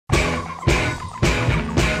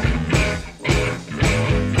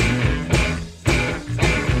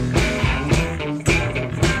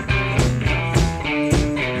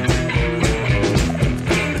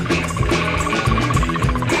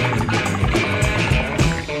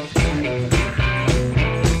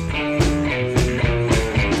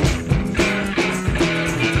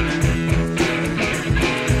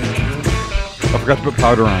forgot to put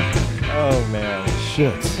powder on. Oh, man.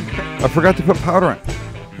 Shit. I forgot to put powder on.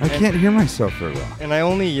 I can't hear myself very well. And I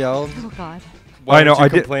only yelled. Oh, God. Why I know, don't you I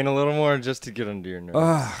did- complain a little more just to get under your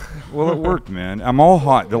nerves? Well, it worked, man. I'm all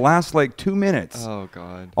hot. The last, 2 minutes, Oh,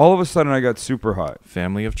 God. all of a sudden I got super hot.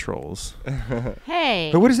 Family of trolls. Hey.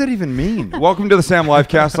 But what does that even mean? Welcome to the Sam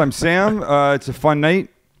Livecast. I'm Sam. It's a fun night.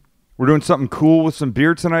 We're doing something cool with some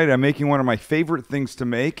beer tonight. I'm making one of my favorite things to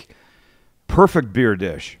make. Perfect beer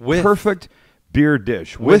dish. Perfect beer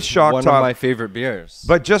dish. With Shock one Top. of my favorite beers.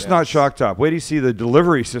 But just not Shock Top. Wait till you see the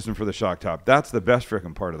delivery system for the Shock Top. That's the best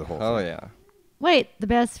freaking part of the whole thing. Oh, yeah. Wait, the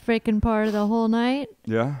best freaking part of the whole night?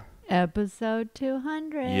 Yeah? Episode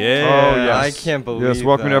 200. Yeah. Oh, yes. I can't believe Yes,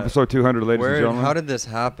 welcome to that. episode 200, ladies and gentlemen. How did this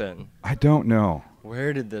happen? I don't know.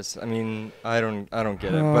 Where did this? I mean, I don't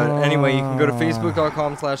get it. But anyway, you can go to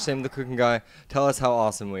facebook.com/SamTheCookingGuy. Tell us how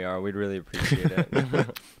awesome we are. We'd really appreciate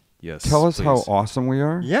it. Yes. Tell us how please. awesome we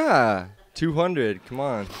are. Yeah, 200. Come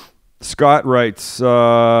on. Scott writes, Dear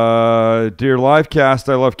Livecast,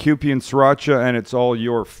 I love Kewpie and Sriracha, and it's all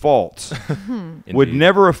your fault. Would Indeed.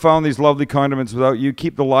 never have found these lovely condiments without you.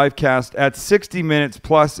 Keep the Livecast at 60 minutes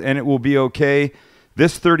plus, and it will be okay.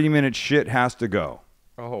 This 30-minute shit has to go.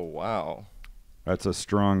 Oh, wow. That's a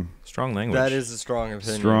strong Strong language. That is a strong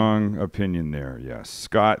opinion. Strong opinion there, yes.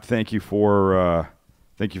 Scott, thank you for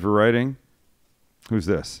writing. Who's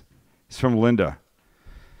this? It's from Linda.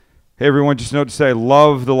 Hey, everyone, just a note to say I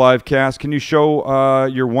love the live cast. Can you show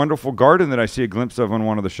your wonderful garden that I see a glimpse of on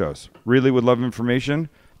one of the shows? Really would love information.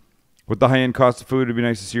 With the high-end cost of food, it'd be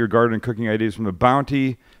nice to see your garden and cooking ideas from the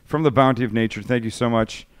bounty of nature. Thank you so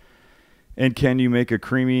much. And can you make a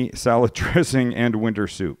creamy salad dressing and winter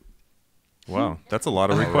soup? Wow, that's a lot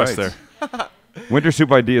of requests right. there. Winter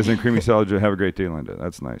soup ideas and creamy salad. Have a great day, Linda.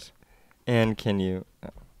 That's nice. And can you...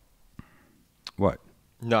 What?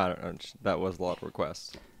 No, I don't know. That was a lot of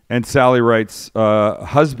requests. And Sally writes,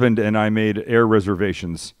 husband and I made air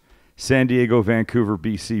reservations. San Diego, Vancouver,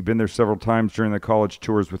 BC. Been there several times during the college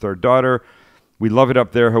tours with our daughter. We love it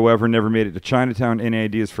up there. However, never made it to Chinatown. Any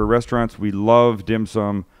ideas for restaurants? We love dim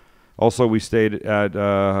sum. Also, we stayed at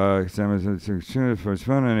Yes.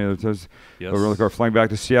 rental car, flying back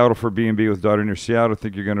to Seattle for B&B with daughter near Seattle.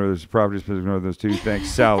 Think you're going to there's properties, but ignore those two. Thanks,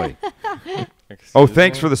 Sally.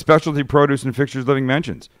 Thanks for the specialty produce and fixtures living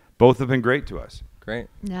mentions. Both have been great to us. Great.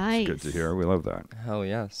 Nice. Good to hear. We love that. Hell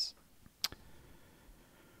yes.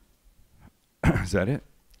 Is that it?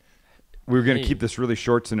 We were going to keep this really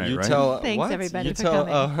short tonight, You right? tell... Thanks, what? everybody, You for tell,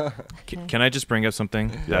 coming. Can I just bring up something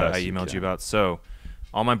that I Yes, you emailed can. you about? So,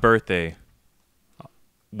 on my birthday,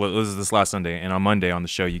 was this last Sunday, and on Monday on the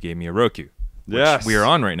show, you gave me a Roku, which Yes. we are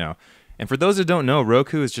on right now. And for those that don't know,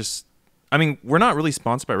 Roku is just, I mean, we're not really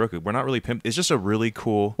sponsored by Roku. We're not really pimped. It's just a really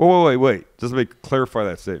cool, Wait. Just clarify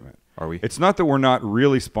that statement. are we? It's not that we're not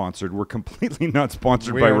really sponsored. We're completely not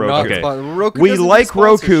sponsored We by are Roku. not Okay. Roku We doesn't do like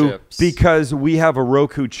Roku sponsorships. because we have a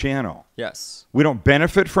Roku channel. Yes. We don't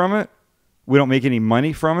benefit from it. We don't make any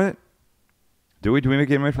money from it. Do we? Do we make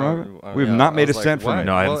any money from it? We have yeah, not I made a was like, cent from what? it.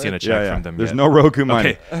 No, I haven't Well, seen a it- check from them There's yet. no Roku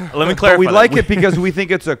money. Okay, let me But clarify we that. like it because we think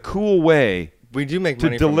it's a cool way We do make to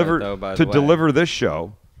money deliver from it, though, by the way. deliver this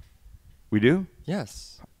show. We do?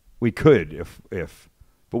 Yes. We could if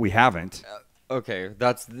but we haven't. Okay,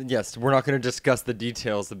 yes. We're not going to discuss the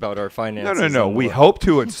details about our finances. No. and We what- hope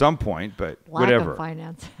to at some point, but Lack whatever. of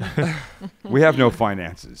finance. We have no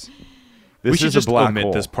finances. This we should is just a black omit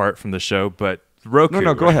hole. this part from the show, but Roku.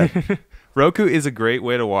 No, go ahead. Roku is a great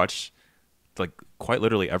way to watch, like, quite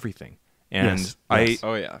literally everything. And Yes.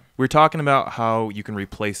 Oh yeah. we're talking about how you can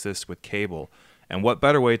replace this with cable, and what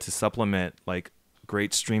better way to supplement like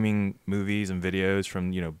great streaming movies and videos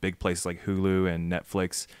from big places like Hulu and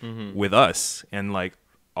Netflix with us. And like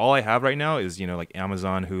all I have right now is like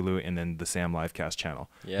Amazon, Hulu, and then the Sam Livecast channel.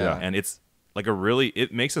 Yeah. And it's like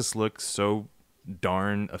it makes us look so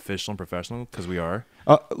darn official and professional because we are.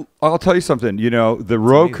 I'll tell you something. The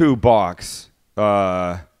Roku box,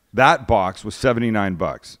 that box was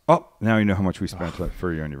 $79. Oh, now you know how much we spent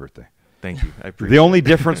for you on your birthday. Thank you. I appreciate The only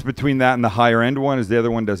difference between that and the higher end one is the other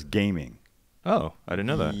one does gaming. Oh, I didn't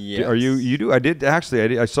know that. Yes. Are you do? I did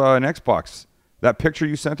actually. I saw an Xbox. That picture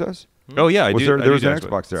you sent us. Oh yeah, I Was do. there- I there do was an do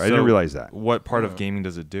Xbox there. I didn't realize that. What part of gaming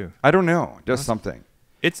does it do? I don't know. It does something.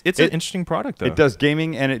 It's an interesting product though. It does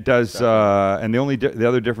gaming and it does. And the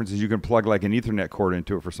other difference is you can plug like an Ethernet cord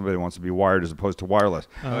into it for somebody that wants to be wired as opposed to wireless.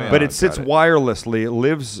 But it sits wirelessly. It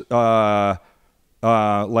lives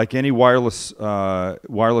like any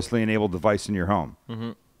wirelessly enabled device in your home.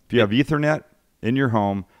 If you have Ethernet in your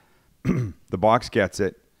home, the box gets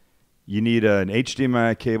it. You need an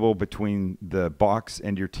HDMI cable between the box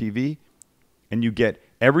and your TV, and you get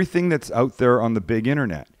everything that's out there on the big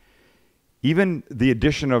internet. even the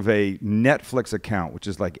addition of a Netflix account, which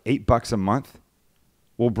is like $8 a month,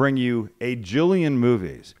 will bring you a jillion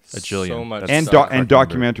movies. A jillion. So much And, stuff. and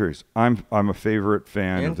documentaries. I'm a favorite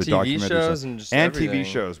fan And of the TV documentaries. shows and just and TV everything.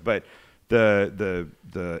 shows. But the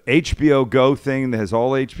HBO Go thing that has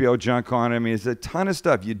all HBO junk on it, I mean, it's a ton of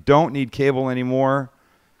stuff. You don't need cable anymore.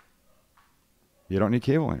 You don't need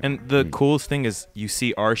cable anymore. And the coolest thing is you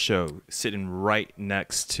see our show sitting right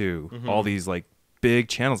next to all these like big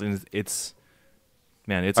channels, and it's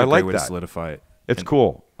a I great like way to that. solidify it. It's And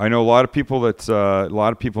cool. I know a lot of people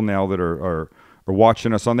now that are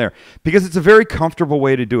watching us on there because it's a very comfortable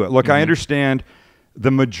way to do it. Look, I understand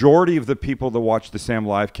the majority of the people that watch the Sam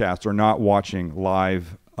Livecast are not watching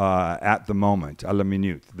live at the moment, à la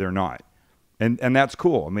minute. They're not. And that's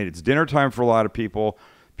cool. I mean, it's dinner time for a lot of people.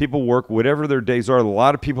 People work whatever their days are. A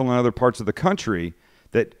lot of people in other parts of the country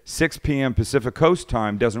that 6 p.m. Pacific Coast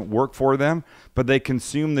time doesn't work for them, but they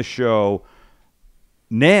consume the show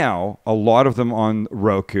now, a lot of them on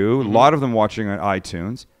Roku, a lot of them watching on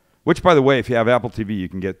iTunes, which, by the way, if you have Apple TV, you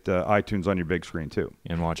can get iTunes on your big screen too.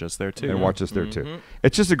 and watch us there too. And watch us there too.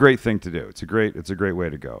 It's just a great thing to do. It's a great way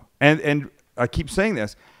to go. And I keep saying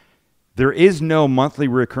this, there is no monthly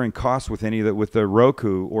recurring cost with any of that with the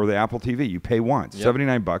Roku or the Apple TV. You pay once, Yep.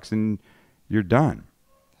 $79, and you're done.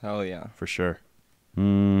 Hell yeah. For sure.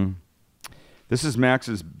 This is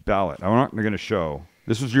Max's ballot. I'm not going to show.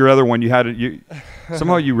 This was your other one. You had it. You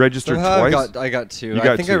somehow you registered Somehow twice. I got two. You I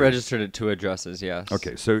got think two. I registered at 2 addresses, yes.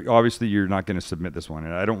 Okay, so obviously you're not going to submit this one,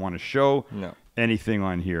 and I don't want to show No. anything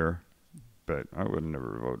on here, but I would have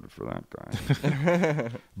never voted for that guy.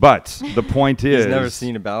 But the point is, He's never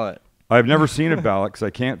seen a ballot. I've never seen a ballot because I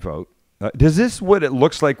can't vote. Does this what it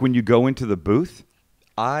looks like when you go into the booth?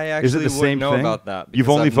 I Is it actually the same wouldn't know thing? about that. You've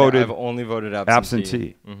because only voted I've only voted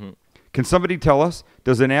absentee. Absentee. Can somebody tell us?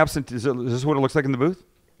 Does an absentee? Is this what it looks like in the booth?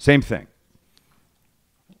 Same thing.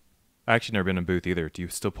 I actually never been in a booth either. Do you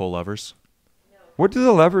still pull levers? What do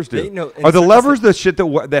the levers do? They- no, in Are the certain levers states- the shit that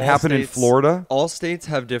All happened in states- Florida? All states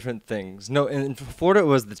have different things. No, in Florida it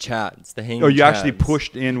was the chads, the hanging. Oh, you actually chads.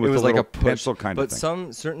 pushed in with it was a like little a push, pencil kind of but thing.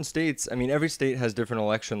 some certain states, I mean, every state has different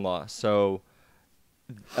election laws. So,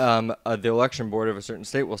 the election board of a certain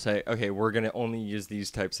state will say, okay, we're going to only use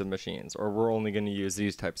these types of machines, or we're only going to use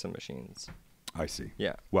these types of machines. I see.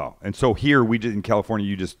 Yeah. Well, and so here we did in California,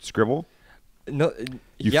 you just scribble. No,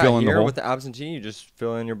 You yeah, fill in the here hole? with the absentee, you just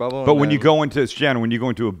fill in your bubble. But and when you then- go into Shannon, when you go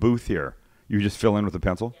into a booth here, you just fill in with a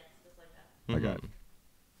pencil. I got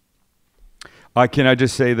it. Can I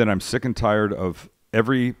just say that I'm sick and tired of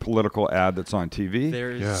every political ad that's on TV?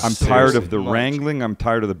 There's I'm so tired of the much. wrangling. I'm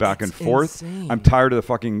tired of the back and It's forth. insane. I'm tired of the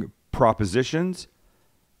fucking propositions.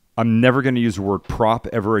 I'm never going to use the word prop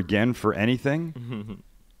ever again for anything.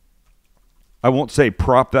 I won't say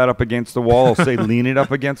prop that up against the wall. I'll say lean it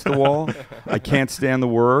up against the wall. I can't stand the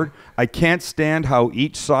word. I can't stand how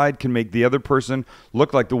each side can make the other person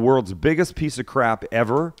look like the world's biggest piece of crap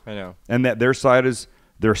ever. I know. And that their side is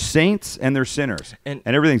they're saints and they're sinners. And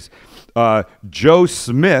everything's Joe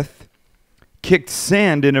Smith kicked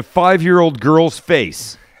sand in a 5-year-old girl's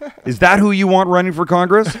face. Is that who you want running for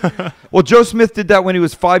Congress? Well, Joe Smith did that when he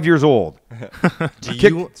was 5 years old. Do you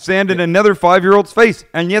Kicked sand in another 5-year-old's face,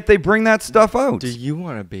 and yet they bring that stuff out. do you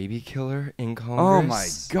want a baby killer in Congress? Oh my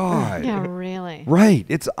God! Yeah, really. Right?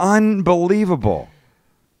 It's unbelievable.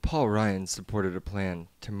 Paul Ryan supported a plan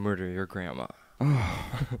to murder your grandma.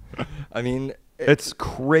 I mean, It's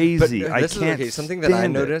crazy. But I this is can't. okay. Something that I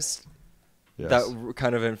stand it. noticed Yes. that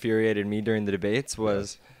kind of infuriated me during the debates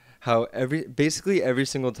was how basically every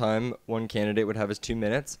single time one candidate would have his 2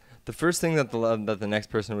 minutes, the first thing that the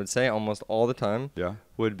next person would say almost all the time Yeah.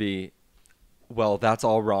 would be, "Well, that's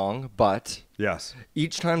all wrong," but Yes.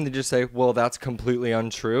 each time they just say, "Well, that's completely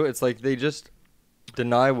untrue." It's like they just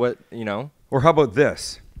deny what, you know. Or how about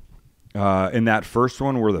this? In that first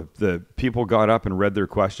one where the people got up and read their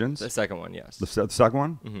questions. The second one, yes. The second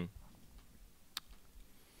one? Mhm.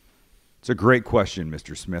 It's a great question,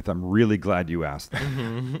 Mr. Smith. I'm really glad you asked that.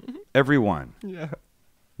 Everyone. Yeah.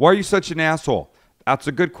 Why are you such an asshole? That's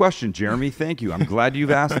a good question, Jeremy. Thank you. I'm glad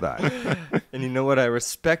you've asked that. And you know what? I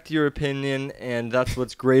respect your opinion, and that's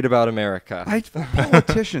what's great about America.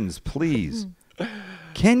 Politicians, please.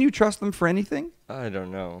 Can you trust them for anything? I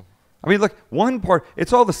don't know. I mean, look, one part,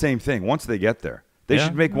 it's all the same thing once they get there. They Yeah.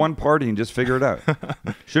 should make one party and just figure it out.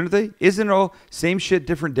 Shouldn't they? Isn't it all same shit,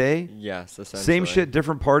 different day? Yes, essentially. Same shit,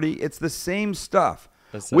 different party. It's the same stuff.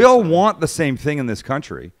 We all Essentially. want the same thing in this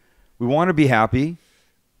country. We want to be happy.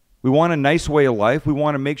 We want a nice way of life. We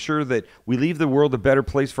want to make sure that we leave the world a better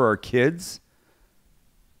place for our kids.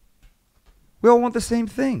 We all want the same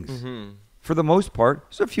things. Mm-hmm. For the most part.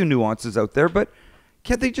 There's a few nuances out there, but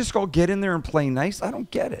Can't they just all get in there and play nice? I don't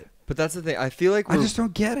get it. But that's the thing. I feel like I just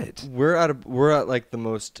don't get it. we're at like the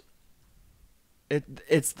most.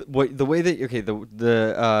 It's the way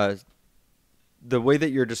that the way that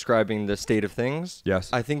you're describing the state of things. Yes.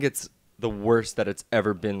 I think it's the worst that it's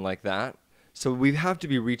ever been like that. So we have to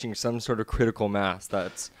be reaching some sort of critical mass.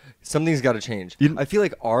 Something's got to change. I feel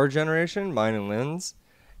like our generation, mine and Lynn's,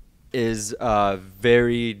 is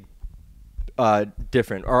very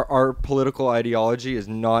different. Our political ideology is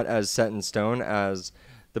not as set in stone as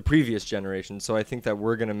the previous generation. So I think that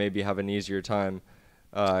we're going to maybe have an easier time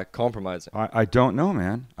compromising. I don't know,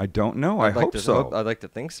 man. I don't know. I hope so. I'd like to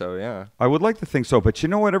think so, yeah. I would like to think so. But you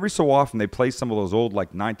know what? Every so often they play some of those old, like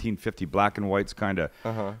 1950 black and whites kind of.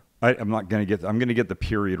 I'm not going to get. I'm going to get the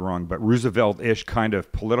period wrong, but Roosevelt-ish kind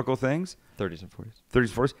of political things. 30s and 40s. 30s,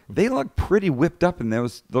 40s. They look pretty whipped up in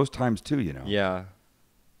those times too. You know. Yeah.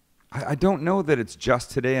 I don't know that it's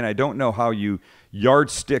just today, and I don't know how you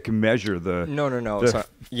yardstick measure the the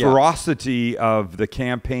ferocity of the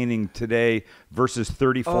campaigning today versus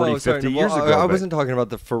 30, 40, 50 years ago. I wasn't talking about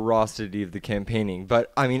the ferocity of the campaigning,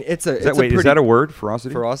 but I mean it's a. Is that a word?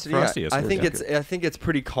 Ferocity. Ferocity. Ferocity, I think it's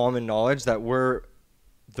pretty common knowledge that we're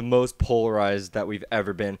the most polarized that we've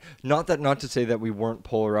ever been. Not to say that we weren't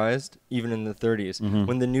polarized even in the 30s.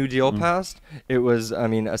 When the New Deal passed, it was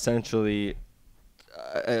essentially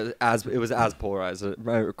as polarized,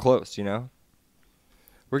 close, you know.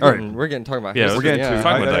 We're getting talking about history. We're getting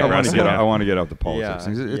I want to get out the politics.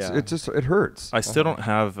 Yeah. It hurts. I still don't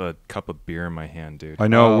have a cup of beer in my hand, dude. I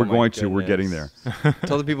know. Oh, We're my going to. We're getting there.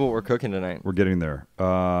 Tell the people what we're cooking tonight. We're getting there.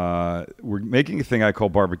 We're making a thing I call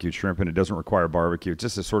barbecued shrimp, and it doesn't require barbecue. It's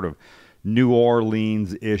just a sort of New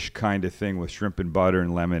Orleans-ish kind of thing with shrimp and butter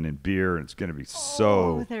and lemon and beer, and it's going to be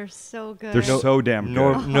Oh, they're so good. They're so damn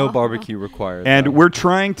good. No barbecue required. And though. we're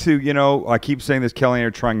trying to, I keep saying this, Kelly and I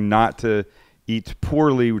are trying not to eat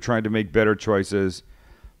poorly. We're trying to make better choices.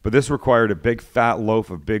 But this required a big fat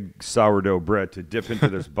loaf of big sourdough bread to dip into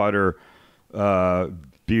this butter,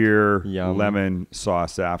 beer, Yum. lemon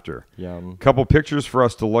sauce after. Yum. Couple pictures for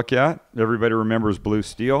us to look at. Everybody remembers Blue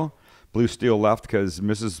Steel. Blue Steel left because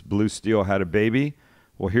Mrs. Blue Steel had a baby.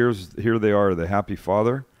 Well, here they are, the happy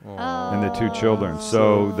father and the two children.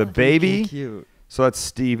 So the baby, cute. So that's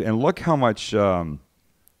Steve. And look how much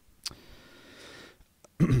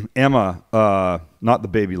Emma, not the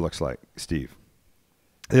baby, looks like Steve.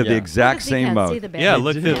 They have the exact same mouth. Yeah,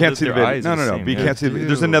 look, You can't see the baby. eyes No. are the But you same. can't see.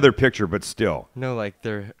 There's another picture, but still. No, like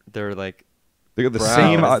they're like They got the brow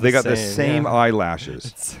same. is They got the same, same yeah.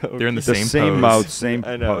 eyelashes. so They're in the The same same pose. mouth, same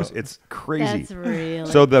I know. pose. It's crazy. That's really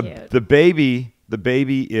So cute. the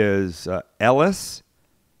baby is Ellis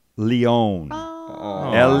Leon.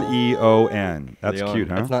 Oh. Leon. That's Leon. cute,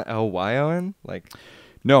 huh? It's not Lyon. Like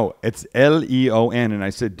No, it's Leon. And I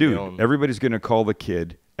said, dude, Leon. everybody's going to call the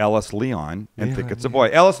kid Ellis Leon and think it's a boy.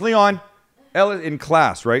 Ellis Leon. Ellis in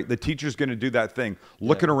class, right? The teacher's going to do that thing,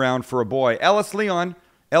 looking around for a boy. Ellis Leon.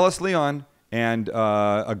 And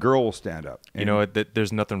a girl will stand up. You know what?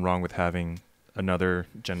 There's nothing wrong with having another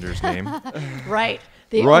gender's name. Right.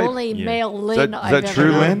 The Right. only Yeah. male Is Lynn that I've ever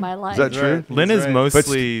true, known Lynn? in my life. Is that true? Right. Lynn That's is right.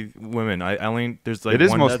 mostly women. I only there's like It is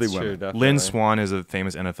one. mostly That's women. true, definitely. Lynn Swan is a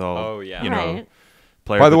famous NFL. Oh, yeah. You know, Right.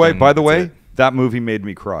 player. By the but then way, that's it. that movie made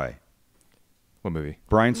me cry. What movie?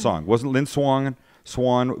 Brian Song. Wasn't Lynn Swan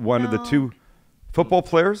one of the No. two football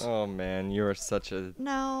players? Oh man, you are such a.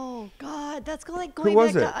 No, God, that's like going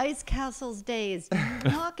was back it? to Ice Castle's days.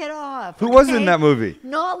 Knock it off. Who was in okay? that movie?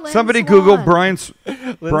 Not Lynn Somebody Swan. Google Brian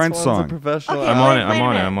Swan's a Song. professional. Okay, I'm on wait, it, wait I'm a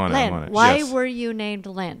on it, minute. I'm on it, Lynn, I'm on it. why Yes. were you named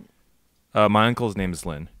Lynn? My uncle's name is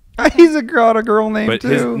Lynn, He's got a girl name but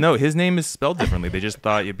too. his name is spelled differently. They just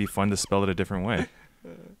thought it'd be fun to spell it a different way.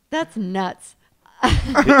 That's nuts.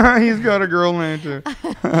 He's got a girl name too.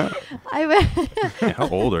 I went, Yeah, how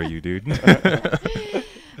old are you, dude?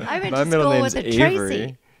 I went My to middle school name's with a Avery.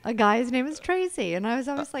 Tracy. A guy's name is Tracy, and I was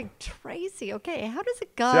always like, Tracy. Okay, how does a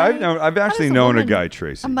guy? See, I've how actually does known a woman- guy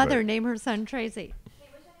Tracy. A mother but- name her son Tracy.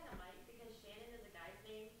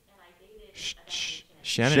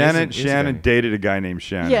 Shannon dated a guy named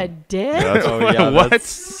Shannon. You did? Oh yeah, What? That's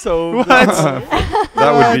so.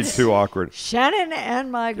 That would be too awkward. Shannon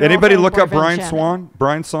and my girlfriend. Anybody look up boyfriend Brian Shannon. Swan?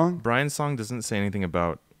 Brian Song? Brian Song doesn't say anything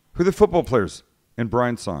about. Who are the football players in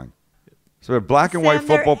Brian Song? So a black and white Sam,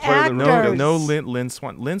 they're football player. That actors. No, Lynn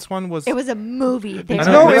Swan. Lynn Swan was. It was a movie. They I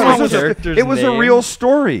were know, No, Lynn it Swan was, was character's it was a name. real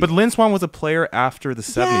story. But Lynn Swan was a player after the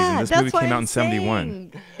 70s, Yeah, and this that's movie what came out I'm in 71.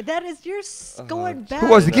 saying. That is, you're going back. Who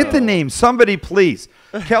was it? Get the No. name. Somebody, please.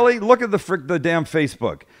 Kelly, look at the damn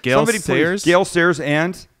Facebook. Gail Somebody, Sayers? please. Gail Sayers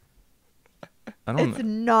and I don't It's know.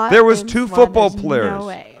 not. There was Lynn two Swan. football There's players. No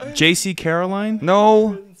way. J.C. Caroline?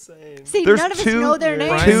 no. See, There's none of us two- know their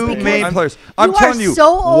names. Two because main players. I'm you are telling you, so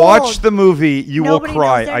old. watch the movie. You Nobody will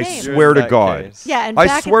cry. knows their I names. swear You're to in God. that case. Yeah, and I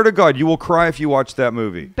back swear to God, you will cry if you watch that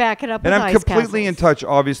movie. back it up And with I'm ice completely in castles. touch,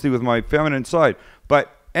 obviously, with my feminine side.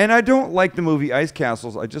 And I don't like the movie Ice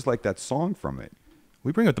Castles. I just like that song from it.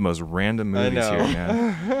 We bring up the most random I movies know. here,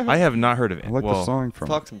 man. I have not heard of it. I like the song from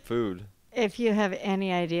Talk it. some food. If you have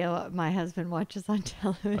any idea what my husband watches on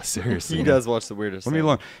television. Seriously. He does watch the weirdest Let me thing.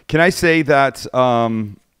 alone. Can I say that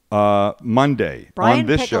Monday Brian on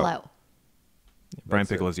this Piccolo. show? Brian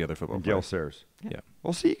That's it. Piccolo is the other football And player. Gail Sayers. Yeah.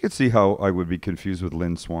 Well, see, you could see how I would be confused with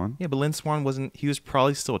Lynn Swan. Yeah, but Lynn Swan wasn't. He was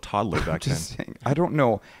probably still a toddler back then. Just saying, I don't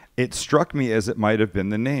know. It struck me as it might have been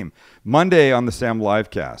the name. Monday on the Sam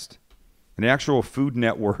Livecast, an actual Food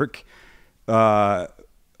Network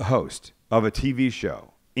host of a TV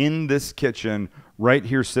show in this kitchen right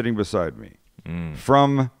here sitting beside me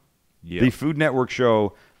from Yep. the Food Network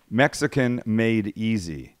show Mexican Made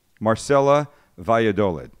Easy, Marcela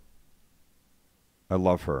Valladolid. I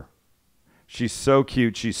love her. She's so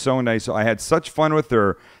cute. She's so nice. I had such fun with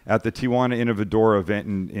her at the Tijuana Innovadora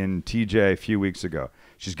event in TJ a few weeks ago.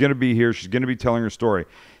 She's going to be here. She's going to be telling her story.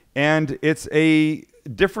 And it's a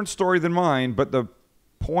different story than mine, but the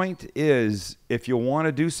point is, if you want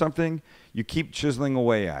to do something, you keep chiseling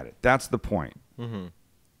away at it. That's the point. Mm-hmm.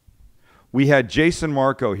 We had Jason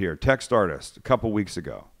Marco here, text artist, a couple weeks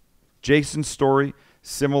ago. Jason's story,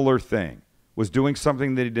 similar thing. Was doing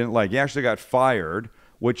something that he didn't like. He actually got fired,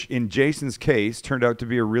 which in Jason's case turned out to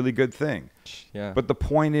be a really good thing. Yeah. But the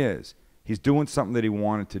point is, he's doing something that he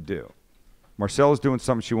wanted to do. Marcella's doing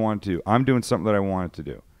something she wanted to do. I'm doing something that I wanted to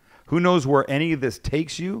do. Who knows where any of this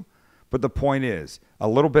takes you? But the point is, a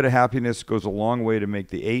little bit of happiness goes a long way to make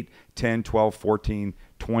the 8, 10, 12, 14,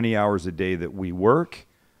 20 hours a day that we work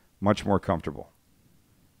much more comfortable.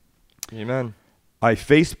 Amen. I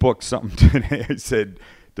Facebooked something today. I said,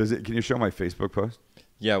 can you show my Facebook post?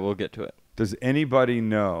 Yeah, we'll get to it. Does anybody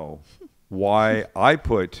know why I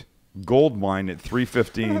put gold mine at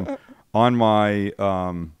 3:15 on my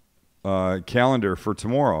calendar for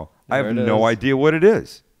tomorrow? I There have it no is. idea what it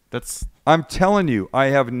is. That's I'm telling you, I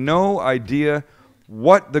have no idea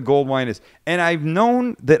what the gold mine is. And I've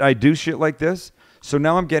known that I do shit like this, so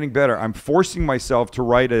now I'm getting better. I'm forcing myself to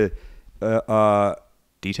write a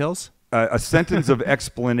details. sentence of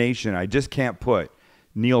explanation. I just can't put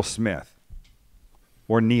Neil Smith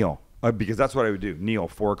or Neil because that's what I would do. Neil,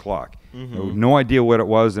 4 o'clock. Mm-hmm. I had no idea what it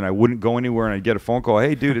was, and I wouldn't go anywhere, and I'd get a phone call.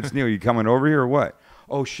 Hey, dude, it's Neil. You coming over here or what?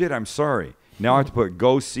 Oh, shit, I'm sorry. Now I have to put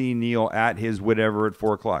go see Neil at his whatever at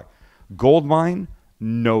 4 o'clock. Gold mine,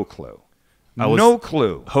 no clue. I was No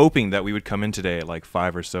clue. hoping that we would come in today at like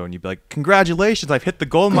 5 or so, and you'd be like, "Congratulations, I've hit the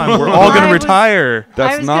gold mine. We're all going I to was- retire." I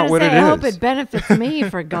That's was not gonna what say, it I hope is. it benefits me,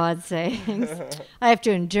 for God's sakes. I have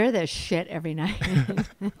to endure this shit every night.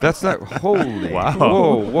 That's not. Holy. Wow.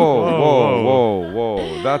 Whoa, whoa, whoa,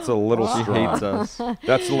 whoa. That's a little She strong. hates us.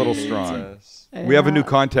 That's a little Hates strong. us. We have a new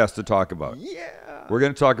contest to talk about. Yeah. We're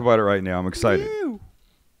going to talk about it right now. I'm excited.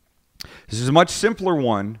 This is a much simpler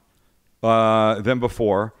one than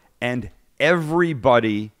before, and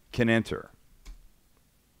everybody can enter.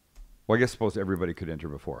 Well, I guess suppose everybody could enter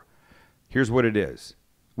before. Here's what it is.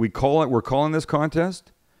 We're calling this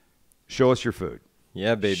contest, Show Us Your Food.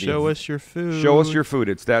 Yeah, baby. Show us your food. Show us your food.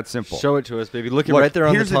 It's that simple. Show it to us, baby. Look, Look, right there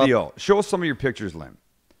on here's the top. deal. Show us some of your pictures, Lynn.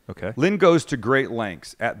 Okay. Lynn goes to great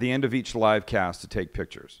lengths at the end of each live cast to take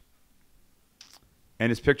pictures. And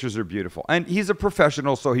his pictures are beautiful. And he's a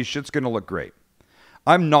professional, so his shit's going to look great.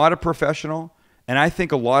 I'm not a professional, and I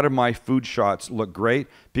think a lot of my food shots look great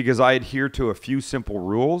because I adhere to a few simple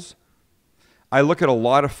rules. I look at a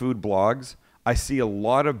lot of food blogs. I see a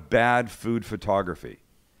lot of bad food photography.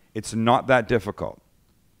 It's not that difficult.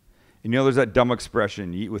 And there's that dumb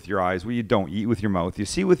expression, you eat with your eyes. Well, you don't. You eat with your mouth. You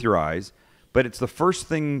see with your eyes, but it's the first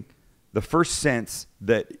thing, the first sense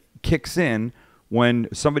that kicks in when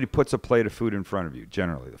somebody puts a plate of food in front of you,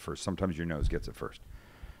 generally the first. Sometimes your nose gets it first.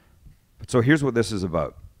 But so here's what this is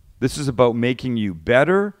about. This is about making you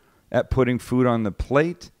better at putting food on the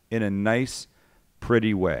plate in a nice,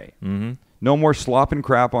 pretty way. Mm-hmm. No more slop and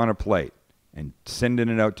crap on a plate and sending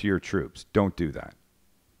it out to your troops. Don't do that.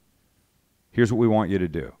 Here's what we want you to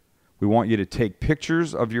do. We want you to take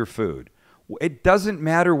pictures of your food. It doesn't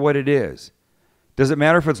matter what it is. Does it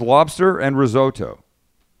matter if it's lobster and risotto?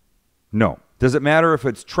 No. Does it matter if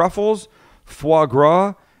it's truffles, foie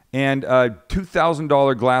gras, and a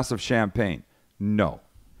 $2,000 glass of champagne? No.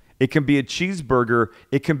 It can be a cheeseburger.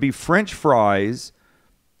 It can be French fries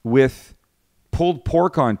with pulled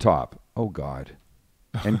pork on top. Oh, God.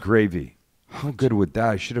 And gravy. How good would that?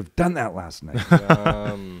 I should have done that last night. It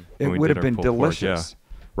When we would did have our been pulled pork, delicious,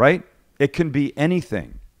 right? It can be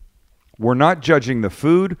anything. We're not judging the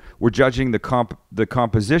food. We're judging the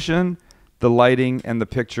composition, the lighting, and the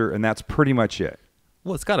picture, and that's pretty much it.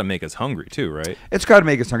 Well, it's got to make us hungry too, right? It's got to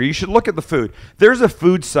make us hungry. You should look at the food. There's a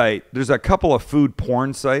food site. There's a couple of food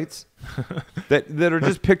porn sites that are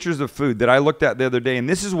just pictures of food that I looked at the other day, and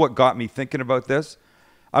this is what got me thinking about this.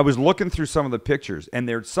 I was looking through some of the pictures,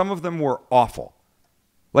 and some of them were awful.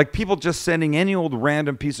 Like people just sending any old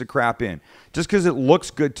random piece of crap in. Just because it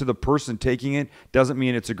looks good to the person taking it doesn't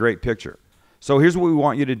mean it's a great picture. So here's what we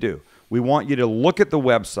want you to do. We want you to look at the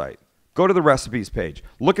website. Go to the recipes page.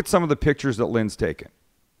 Look at some of the pictures that Lynn's taken.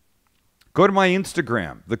 Go to my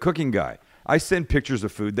Instagram, The Cooking Guy. I send pictures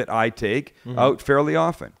of food that I take out fairly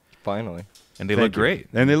often. Finally. And they look great.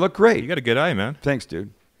 And they look great. You got a good eye, man. Thanks,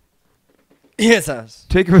 dude. Yes.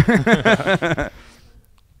 Take a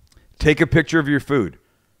picture of your food.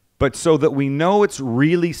 But so that we know it's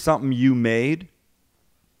really something you made,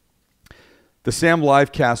 the Sam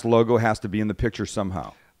Livecast logo has to be in the picture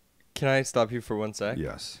somehow. Can I stop you for 1 sec?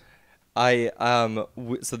 Yes.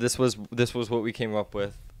 So this was what we came up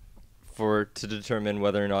with to determine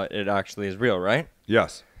whether or not it actually is real, right?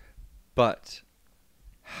 Yes. But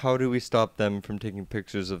how do we stop them from taking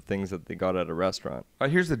pictures of things that they got at a restaurant?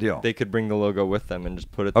 Here's the deal. They could bring the logo with them and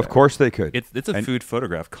just put it Of there. course they could. It's a food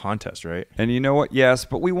photograph contest, right? And you know what? Yes,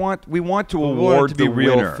 but we want to We want it award to be the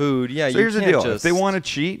real winner. food. Yeah, So you here's the can't deal. If just- they want to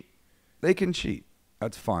cheat, they can cheat.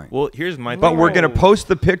 That's fine. Well, here's my But thing. we're going to post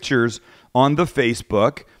the pictures on the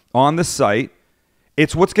Facebook, on the site.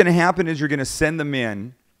 It's what's going to happen is you're going to send them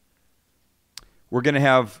in. We're going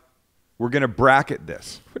to bracket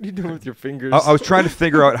this. What are you doing with your fingers? I was trying to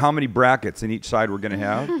figure out how many brackets in each side we're going to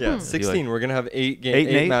have. Yeah, 16. We're gonna have Eight and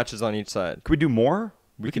eight? matches on each side. Could we do more?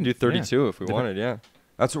 We can do 32 if we wanted. Yeah.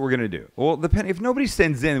 That's what we're going to do. Well, if nobody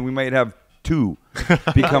sends in, we might have 2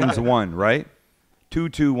 becomes 1, right? 2,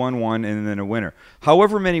 2, 1, 1, and then a winner.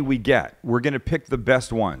 However many we get, we're going to pick the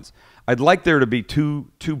best ones. I'd like there to be two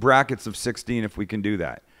brackets of 16 if we can do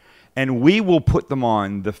that. And we will put them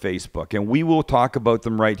on the Facebook, and we will talk about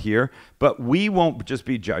them right here. But we won't just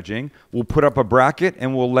be judging. We'll put up a bracket,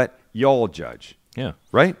 and we'll let y'all judge. Yeah.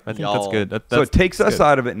 Right? I think Y'all. that's good. So it takes us good.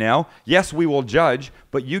 out of it now. Yes, we will judge,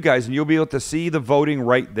 but you guys, and you'll be able to see the voting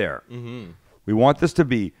right there. Mm-hmm. We want this to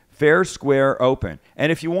be fair, square, open. And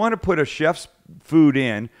if you want to put a chef's food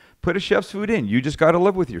in, put a chef's food in. You just got to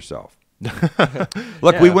live with yourself.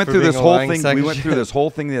 Look, Yeah, we went for through being this a whole lying thing. sack We of went through shit. this whole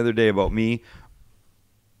thing the other day about me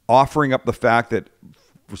offering up the fact that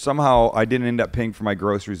somehow I didn't end up paying for my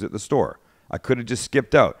groceries at the store. I could have just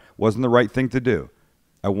skipped out. Wasn't the right thing to do.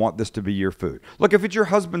 I want this to be your food. Look, if it's your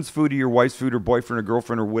husband's food or your wife's food or boyfriend or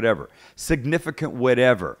girlfriend or whatever, significant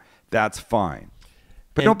whatever, that's fine.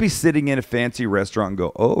 But don't be sitting in a fancy restaurant and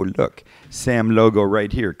go, oh, look, Sam logo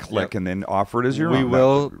right here. Click, Yep. and then offer it as your We own.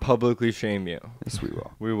 will publicly shame you. Yes, we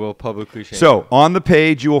will. We will publicly shame you. So on the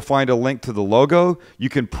page, you will find a link to the logo. You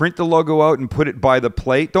can print the logo out and put it by the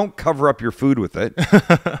plate. Don't cover up your food with it,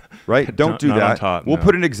 right? Don't do Not on that. top, We'll no.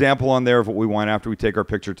 put an example on there of what we want after we take our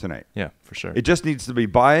picture tonight. Yeah, for sure. It just needs to be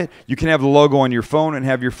by it. You can have the logo on your phone and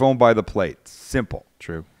have your phone by the plate. Simple.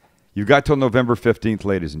 True. You've got till November 15th,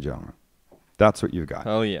 ladies and gentlemen. That's what you've got.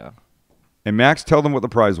 Hell yeah. And Max, tell them what the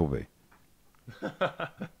prize will be.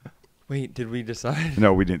 Wait, did we decide?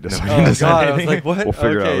 No, we didn't decide. Oh, decide God. I was anything. like, what? We'll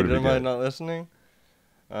figure it out Okay, what it'd am be I good. not listening?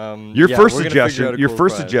 Your Yeah, first we're gonna figure out suggestion. a Your cool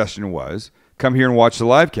first prize. suggestion was come here and watch the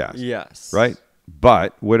live cast. Yes. Right.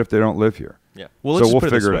 But what if they don't live here? Yeah. Well, So let's just we'll put it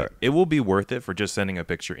this figure it way. out. It will be worth it for just sending a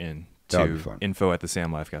picture in That would be to fun.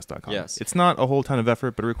 info@thesamlifecast.com. Yes. It's not a whole ton of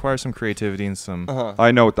effort, but it requires some creativity and some. Uh-huh.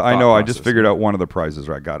 I know. I know. I just process. figured out one of the prizes.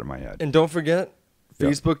 I got in my head. And don't forget, Yeah.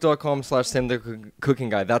 Facebook.com/Sam the Cooking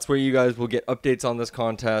Guy. That's where you guys will get updates on this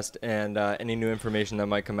contest and any new information that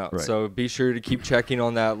might come out. Right. So be sure to keep checking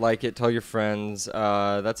on that. Like it. Tell your friends.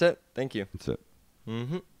 That's it. Thank you. That's it.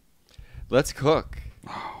 Mm-hmm. Let's cook.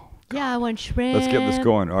 Yeah, I want shrimp. Let's get this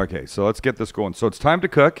going. Okay, so let's get this going. So it's time to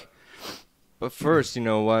cook. But first, you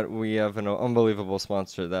know what? We have an unbelievable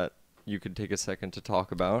sponsor that you could take a second to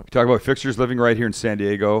talk about. Talk about Fixtures Living right here in San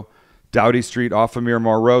Diego, Dowdy Street off of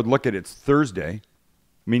Miramar Road. Look at it. It's Thursday.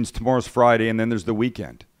 Means tomorrow's Friday, and then there's the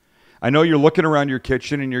weekend. I know you're looking around your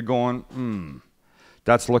kitchen and you're going,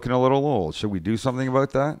 that's looking a little old. Should we do something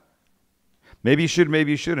about that? Maybe you should,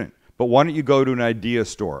 maybe you shouldn't. But why don't you go to an idea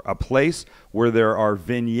store, a place where there are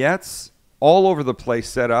vignettes all over the place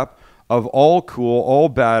set up of all cool, all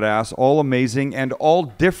badass, all amazing, and all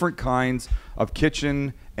different kinds of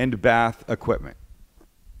kitchen and bath equipment.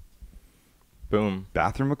 Boom.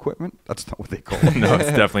 Bathroom equipment? That's not what they call it. No, it's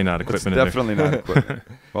definitely not It's equipment. in there. definitely not equipment.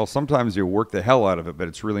 Well, sometimes you work the hell out of it, but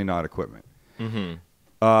it's really not equipment.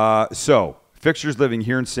 Mm-hmm. So, fixtures living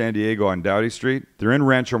here in San Diego on Dowdy Street. They're in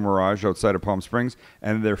Rancho Mirage outside of Palm Springs,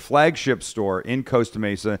 and their flagship store in Costa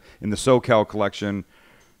Mesa in the SoCal collection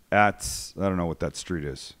at, I don't know what that street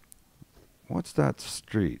is. What's that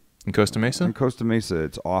street? In Costa Mesa? In Costa Mesa,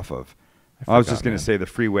 it's off of. I was just going to man. say the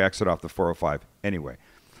freeway exit off the 405. Anyway,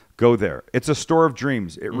 go there. It's a store of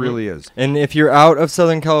dreams. It really is. And if you're out of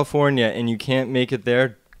Southern California and you can't make it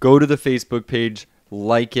there, go to the Facebook page,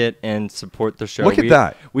 like it, and support the show. Look at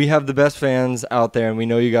that. We have the best fans out there, and we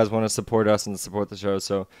know you guys want to support us and support the show.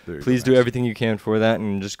 So please do everything you can for that,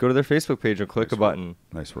 and just go to their Facebook page and click a button.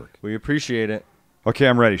 Nice work. We appreciate it. Okay,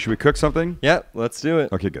 I'm ready. Should we cook something? Yep, let's do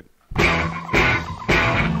it. Okay, good.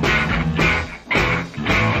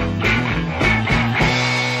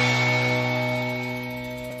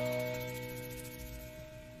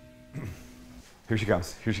 Here she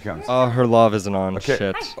comes. Here she comes. Oh, her love isn't on. Okay.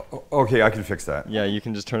 Shit. Okay, I can fix that. Yeah, you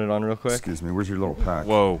can just turn it on real quick. Excuse me. Where's your little pack?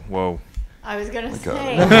 Whoa. I was gonna God.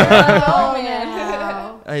 say. Oh,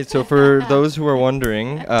 man. Hey, so for those who are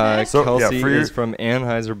wondering, So, yeah, Kelsey for your- is from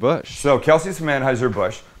Anheuser-Busch. So Kelsey's from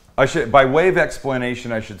Anheuser-Busch. By way of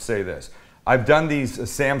explanation, I should say this. I've done these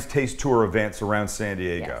Sam's Taste Tour events around San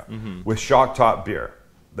Diego with Shock Top beer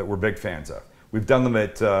that we're big fans of. We've done them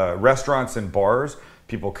at restaurants and bars.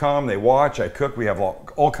 People come, they watch, I cook, we have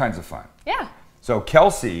all kinds of fun. Yeah. So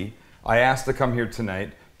Kelsey, I asked to come here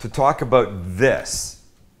tonight to talk about this,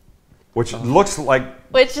 which looks like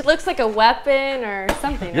Which looks like a weapon or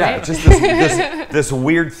something, yeah, right? just this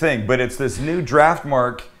weird thing, but it's this new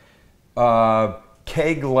Draftmark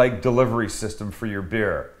keg-like delivery system for your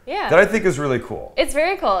beer. Yeah. That I think is really cool. It's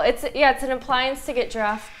very cool. It's an appliance to get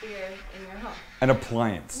draft beer in your home. An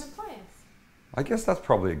appliance. An appliance. I guess that's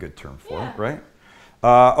probably a good term for Yeah. it, right?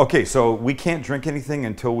 Okay, so we can't drink anything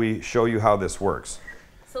until we show you how this works.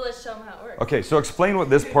 So let's show them how it works. Okay, so explain what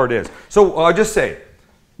this part is. So I'll just say,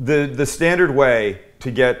 the standard way to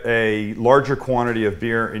get a larger quantity of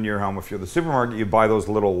beer in your home, if you're at the supermarket, you buy those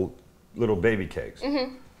little baby kegs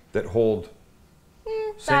that hold.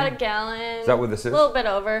 About a gallon. Is that what this is? A little bit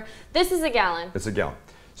over. This is a gallon. It's a gallon.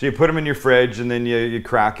 So you put them in your fridge, and then you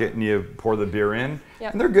crack it, and you pour the beer in.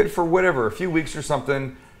 Yep. And they're good for whatever, a few weeks or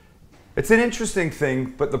something. It's an interesting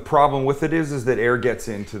thing, but the problem with it is that air gets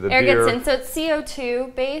into the Air beer. gets in, so it's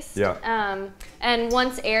CO2 based. Yeah. And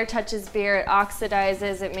once air touches beer, it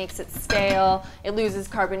oxidizes, it makes it stale, it loses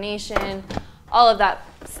carbonation, all of that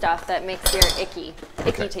stuff that makes beer icky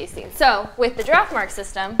tasting. So with the Draftmark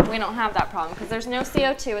system, we don't have that problem because there's no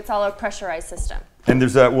CO2. It's all a pressurized system. And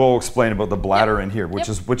there's that. We'll explain about the bladder in here, which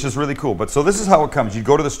is really cool. But so this is how it comes. You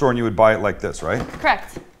go to the store and you would buy it like this, right?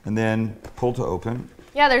 Correct. And then pull to open.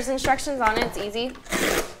 Yeah, there's instructions on it. It's easy.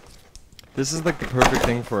 This is like the perfect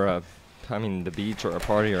thing for the beach or a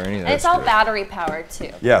party or anything. And it's all battery powered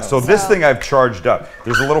too. Yeah. So this thing I've charged up.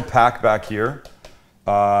 There's a little pack back here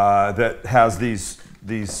that has these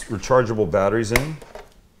rechargeable batteries in.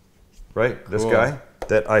 Right. This Cool. guy.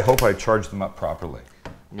 That I hope I charged them up properly.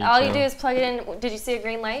 All you do is plug it in. Did you see a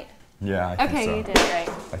green light? Yeah. I think Okay, so. you did right.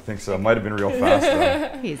 I think so. It might have been real fast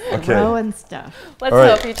though. He's Okay. throwing stuff. Let's All right.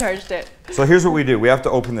 hope you charged it. So here's what we do. We have to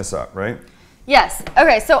open this up, right? Yes.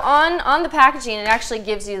 Okay, so on the packaging, it actually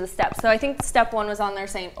gives you the steps. So I think step 1 was on there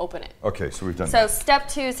saying open it. Okay. So we've done So that. step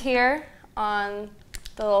 2 is here on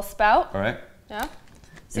the little spout. All right. Yeah.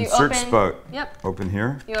 So Insert you open, spout. Yep. Open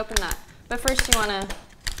here. You open that. But first you want to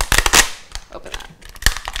open that.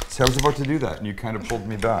 See, I was about to do that, and you kind of pulled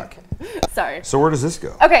me back. Sorry. So where does this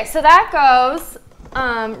go? Okay, so that goes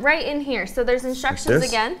right in here. So there's instructions this?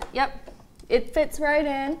 again. Yep. It fits right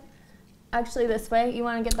in. Actually, this way. You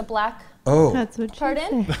want to get the black Oh, That's what part you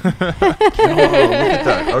in? say. look at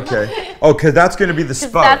that. Okay. Oh, because that's going to be the 'Cause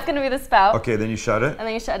spout. that's going to be the spout. Okay, then you shut it. And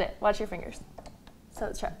then you shut it. Watch your fingers. So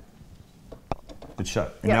it's shut. It's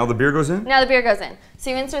shut. And Yeah. now the beer goes in? Now the beer goes in. So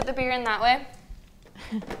you insert the beer in that way,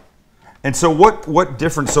 And so what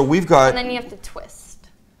difference? So we've got... and then you have to twist.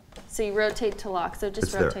 So you rotate to lock. So just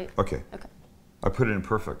It's there. rotate. Okay. Okay. I put it in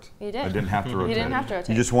perfect. You did. I didn't have to rotate. didn't it. have to rotate.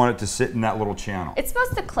 You just want it to sit in that little channel. It's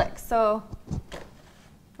supposed to click. So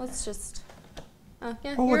let's just. Oh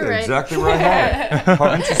yeah, Oh, look you're at right. exactly where I had it.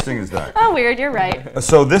 How interesting is that? Oh, weird. You're right.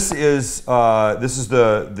 So this is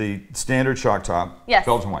the standard shock top. Yes.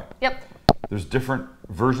 Belgian white. Yep. There's different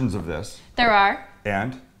versions of this. There are.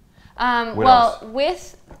 And What Well, else?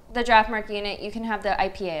 with the Draftmark unit, you can have the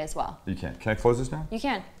IPA as well. you can't. Can I close this now? You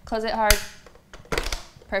can close it hard.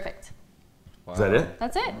 Perfect. Is that it?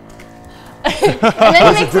 That's it. And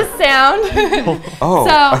then it makes a sound. Oh,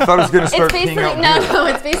 So, I thought it was going to It's start peeing basically out no, beer. no.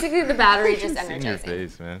 It's basically the battery just In your energizing.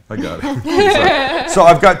 face, man. I got it. So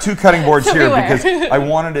I've got two cutting boards here beware. because I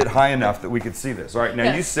wanted it high enough that we could see this. All right, now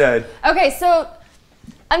Yes. you said Okay, so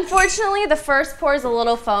Unfortunately, the first pour is a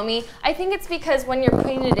little foamy. I think it's because when you're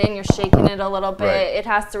putting it in, you're shaking it a little bit. Right. It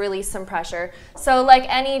has to release some pressure. So like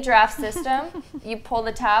any draft system, you pull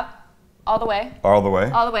the tap all the way. All the way?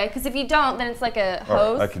 All the way. Because if you don't, then it's like a All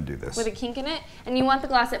hose right, I can do this. with a kink in it. And you want the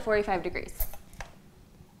glass at 45 degrees.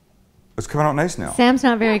 It's coming out nice now. Sam's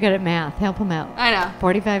not very good at math. Help him out. I know.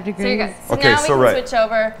 45 So you're degrees. good. So Okay, now so we right. can switch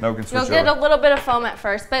over. Now we can switch You'll get over. a little bit of foam at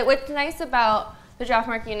first. But what's nice about the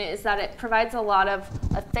Draftmark unit is that it provides a lot of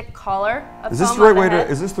a thick collar of Is this foam the right on way head.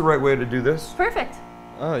 to? Is this the right way to do this? Perfect.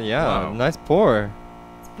 Oh yeah, Wow. nice pour.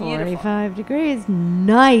 It's beautiful. 45 degrees.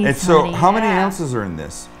 Nice. And so, honey. how many Yeah. ounces are in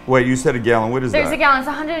this? Wait, you said a gallon. What is There's that? a gallon. It's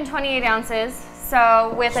 128 ounces.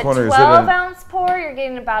 So with Just a wondering, is it 12-ounce pour, you're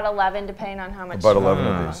getting about 11, depending on how much About 11 you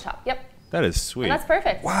of put on these. top. Yep. That is sweet. And that's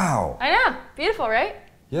perfect. Wow. I know. Beautiful, right?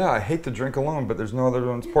 Yeah, I hate to drink alone, but there's no other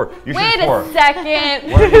ones poured. You Wait should pour. a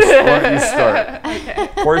second. Why don't you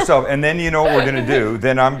start? Pour yourself, and then you know what we're gonna do.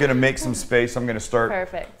 Then I'm gonna make some space. I'm gonna start.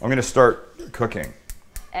 Perfect. I'm gonna start cooking.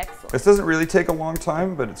 Excellent. This doesn't really take a long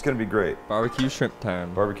time, but it's gonna be great. Barbecue shrimp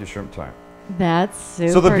time. Barbecue shrimp time. That's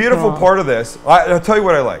super So the beautiful cool. part of this, I'll tell you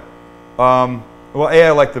what I like. Well, A,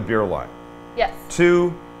 I like the beer a lot. Yes.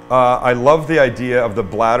 Two, I love the idea of the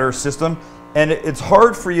bladder system, and it's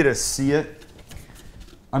hard for you to see it.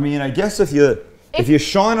 I mean, I guess if you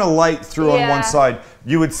shone a light through on Yeah. one side,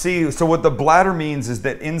 you would see. So what the bladder means is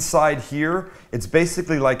that inside here, it's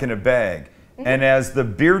basically like in a bag. Mm-hmm. And as the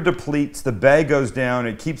beer depletes, the bag goes down.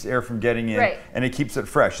 It keeps air from getting in, Right. and it keeps it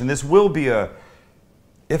fresh. And this will be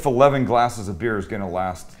if 11 glasses of beer is going to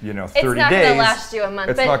last, 30 days. It's not going to last you a month.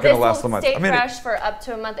 It's but not going this to last will a month. stay I mean, fresh for up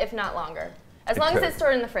to a month, if not longer. As long as could. it's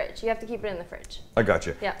stored in the fridge. You have to keep it in the fridge. I got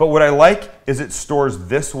you. Yeah. But what I like is it stores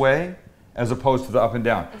this way as opposed to the up and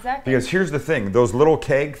down. Exactly. Because here's the thing, those little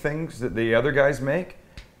keg things that the other guys make,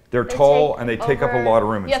 they're tall and they take up a lot of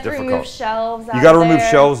room. You It's have to difficult. remove shelves You got to remove there.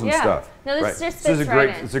 shelves and Yeah. stuff. No, this right. just This is fits a great.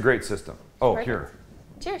 right in. It's a great system. Oh, Perfect. here.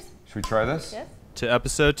 Cheers. Should we try this? Yes. To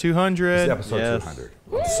episode 200. This is episode Yes. 200.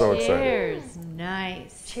 I'm so excited. Cheers.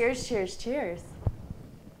 Nice. Cheers, cheers, cheers.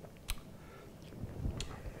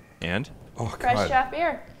 And Oh Fresh God, draft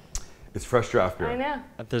beer. it's fresh draft beer. I know.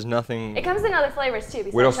 There's nothing. It comes in other flavors too.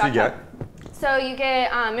 Besides What else do you Shock get? Top. So you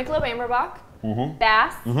get Michelob Amberbach,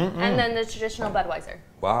 Bass, and then the traditional Budweiser.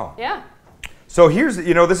 Wow. Yeah. So here's,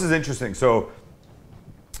 this is interesting. So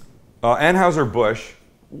Anheuser-Busch,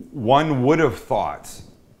 one would have thought,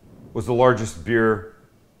 was the largest beer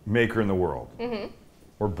maker in the world.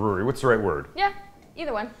 Or brewery. What's the right word? Yeah.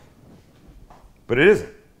 Either one. But it isn't.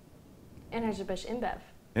 Anheuser-Busch InBev.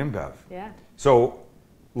 InBev. Yeah. So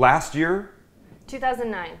last year,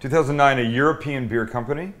 2009. 2009, a European beer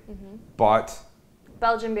company bought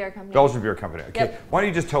Belgian beer company. Belgian beer company. Okay, Yep. why don't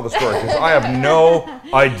you just tell the story? Because I have no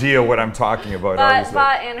idea what I'm talking about. Obviously.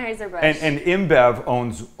 Bought Anheuser-Busch. And InBev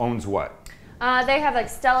owns what? They have like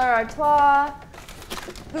Stella Artois,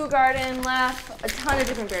 Hoegaarden, Lef, a ton of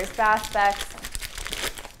different beers, Bass, Beck's,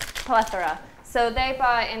 plethora. So they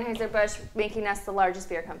bought Anheuser-Busch, making us the largest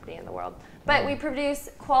beer company in the world. But we produce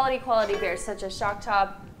quality beers, such as Shock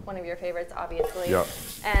Top, one of your favorites, obviously. Yep.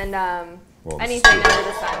 And Well, anything under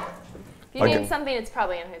the sun. If you Okay. name something, it's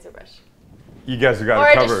probably Anheuser-Busch. You guys have got Or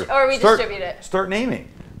it I covered. or we distribute it. Start naming.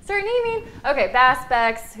 Start naming. Okay, Bass,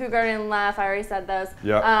 Beck's, Hoegaarden, Lef, I already said those.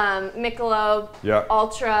 Yeah. Michelob, Yeah.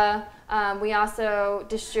 Ultra. We also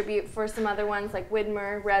distribute for some other ones like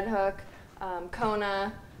Widmer, Red Hook,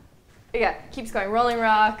 Kona. Yeah, keeps going. Rolling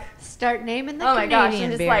Rock. Start naming the Oh my gosh,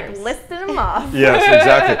 Canadian I'm just beers. like listing them off. Yes,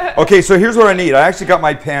 exactly. Okay, so here's what I need. I actually got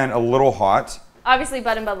my pan a little hot. Obviously,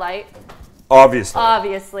 Bud and Bud Light. Obviously.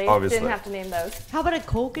 Obviously. Obviously. Didn't have to name those. How about a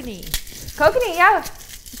kokanee? Kokanee, yeah.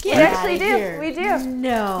 Get We outta actually do. here. We do.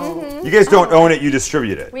 No. You guys don't own it, you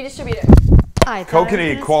distribute it. We distribute it. I thought I was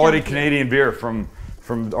Kokanee, gonna quality stump you. Canadian beer from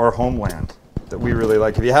our homeland that we really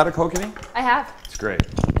like. Have you had a Kokanee? I have. It's great.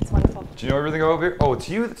 It's wonderful. Do you know everything about beer? Oh, it's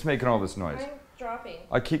you that's making all this noise. I'm dropping.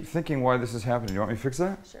 I keep thinking why this is happening. You want me to fix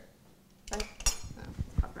that? Sure.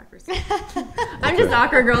 I'm just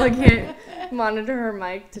awkward girl who can't monitor her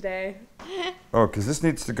mic today. Oh, because this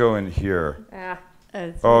needs to go in here. Yeah.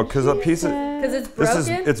 Oh, because a piece of Because it's this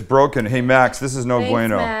broken. it's broken. Hey Max, this is no Thanks,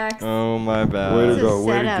 bueno. Max. Oh my bad. Way to This is go.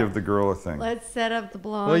 Way set to up. give the girl a thing. Let's set up the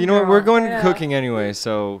blonde. Well, you know what? We're girl. going to Yeah. cooking anyway,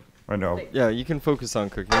 so I know. yeah, you can focus on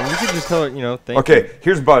cooking. You can just tell her, thank you. Okay,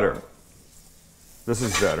 here's butter. This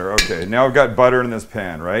is better. Okay, now I've got butter in this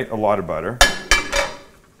pan, right? A lot of butter.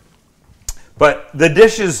 But the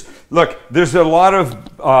dishes, look, there's a lot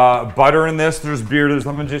of butter in this. There's beer, there's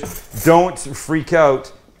lemon juice. Don't freak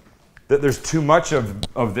out that there's too much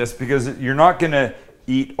of this because you're not going to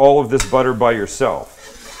eat all of this butter by yourself.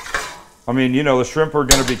 I mean, the shrimp are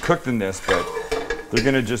going to be cooked in this, but they're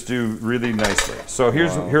gonna just do really nicely. So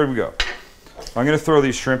here we go. I'm gonna throw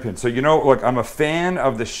these shrimp in. So look, I'm a fan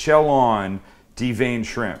of the shell-on deveined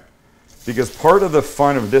shrimp because part of the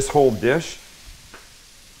fun of this whole dish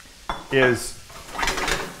is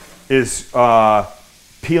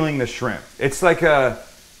peeling the shrimp. It's like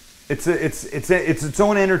it's its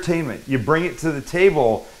own entertainment. You bring it to the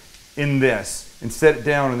table in this and set it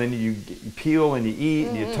down, and then you peel and you eat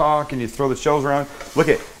and you talk and you throw the shells around. Look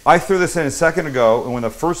I threw this in a second ago, and when the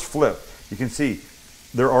first flip, you can see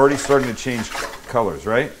they're already starting to change colors,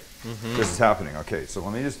 right? This is happening. Okay, so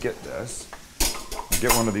let me just get this.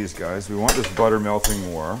 Get one of these guys. We want this butter melting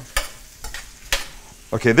more.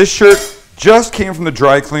 Okay, this shirt just came from the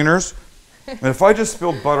dry cleaners. And if I just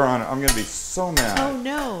spilled butter on it, I'm going to be so mad. Oh,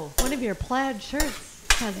 no. One of your plaid shirts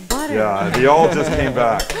has butter. Yeah, they all just came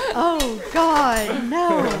back. Oh, God,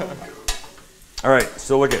 no. All right,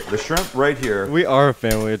 so look at the shrimp right here. We are a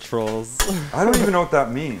family of trolls. I don't even know what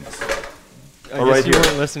that means. I Oh, guess right you here.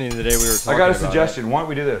 weren't listening the day we were talking I got a about suggestion. Why don't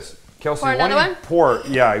we do this? Kelsey, Pour another why don't you one? pour?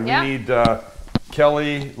 Yeah, we Yeah. need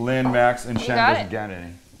Kelly, Lynn, Max, and Shannon got doesn't it. get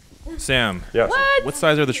any. Sam, Yes. what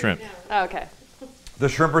size are the shrimp? Oh, okay. The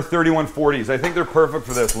shrimp are 3140s. I think they're perfect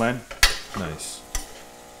for this, Lynn. Nice.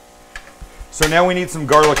 So now we need some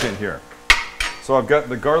garlic in here. So I've got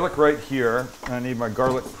the garlic right here. I need my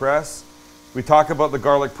garlic press. We talked about the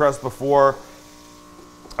garlic press before.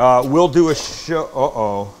 We'll do a show.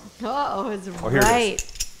 Uh-oh, it's here it is. right.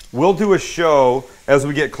 We'll do a show as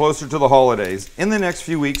we get closer to the holidays in the next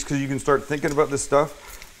few weeks, because you can start thinking about this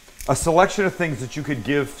stuff. A selection of things that you could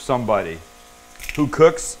give somebody who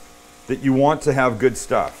cooks that you want to have good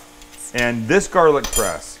stuff. And this garlic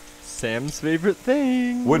press Sam's favorite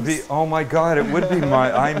thing. would be, oh my God, it would be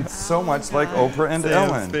I'm so much like Oprah and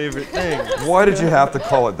Sam's Ellen. favorite thing. Why did you have to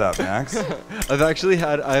call it that, Max?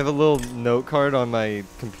 I have a little note card on my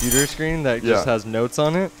computer screen that just Yeah. has notes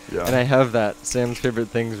on it. Yeah. And I have that Sam's favorite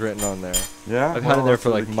things written on there. Yeah? I've had it Well, there that's for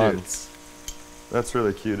really like cute. months. That's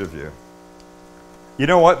really cute of you. You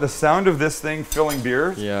know what? The sound of this thing filling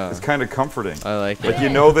beers is kind of comforting. I like Like it. you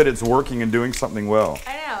know that it's working and doing something well.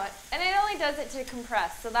 I know. And it only does it to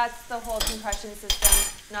compress. So that's the whole compression system,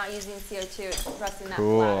 not using CO2. It's compressing that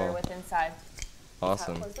Cool. bladder with inside.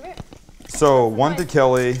 Awesome. Close the beer. So one to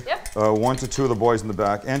Kelly, Yep. one to two of the boys in the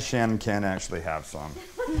back, and Shannon can actually have some.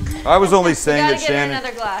 I was only saying Gotta that give her Shannon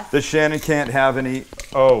another glass. can't have any.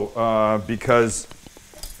 Because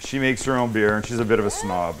she makes her own beer and she's a bit of a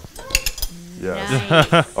snob. Yes.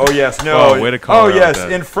 Nice. Oh yes, no. Oh, way to call her out yes, with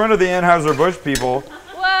that. in front of the Anheuser-Busch people.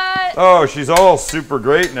 What? Oh, she's all super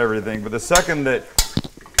great and everything, but the second that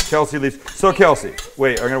Kelsey leaves, so Kelsey,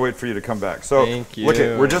 wait, I'm gonna wait for you to come back. So Thank look at,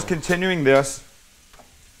 you. we're just continuing this.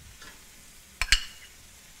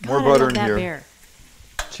 More God, I butter love in that here. beer.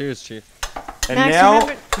 Cheers, Chief. And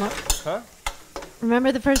Max, now,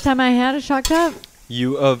 remember the first time I had a shock top?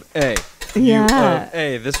 U of A. Yeah. U of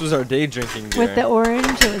A. This was our day drinking beer. With the orange,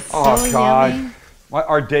 it was oh so God, yummy.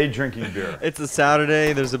 our day drinking beer. It's a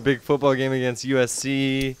Saturday. There's a big football game against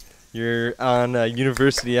USC. You're on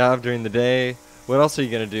University Ave during the day. What else are you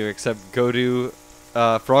going to do except go to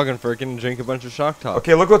Froggenfurken and drink a bunch of Shock Top?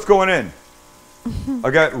 Okay, look what's going in. I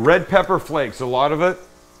got red pepper flakes, a lot of it.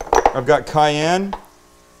 I've got cayenne,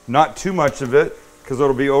 not too much of it, because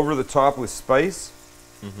it'll be over the top with spice.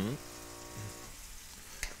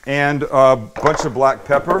 And a bunch of black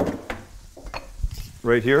pepper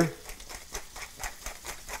right here.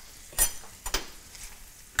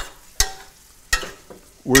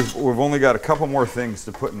 We've only got a couple more things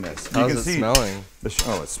to put in this. How's you can it see smelling?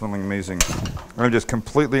 Oh, it's smelling amazing. I'm just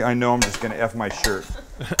completely, I know I'm just going to F my shirt.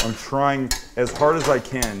 I'm trying as hard as I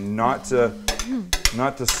can not to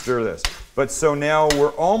stir this. But so now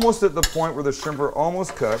we're almost at the point where the shrimp are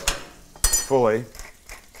almost cooked fully.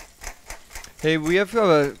 Hey, we have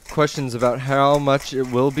questions about how much it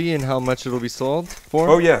will be and how much it will be sold for.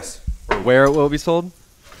 Oh, yes. Or where it will be sold.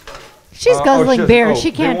 She's guzzling beer.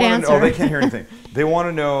 She they can't wanna answer. Oh, they can't hear anything. They want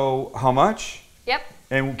to know how much? Yep.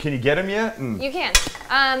 And can you get them yet? Mm. You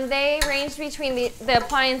can. They range between the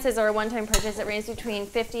appliances or a one-time purchase. It ranges between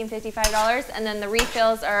 $50 and $55, and then the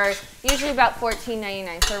refills are usually about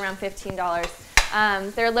 $14.99, so around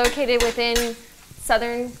 $15. They're located within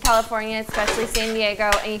Southern California, especially San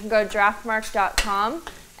Diego, and you can go to draftmark.com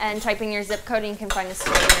and type in your zip code, and you can find a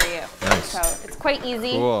store near you. Nice. So it's quite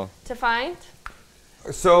easy to find.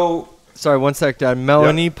 So, Sorry, one sec, Dad.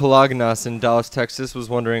 Melanie Pelagnas in Dallas, Texas was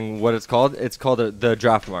wondering what it's called. It's called the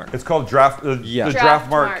Draftmark. it's called Yeah. the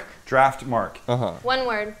Draftmark. Draftmark. Uh-huh. One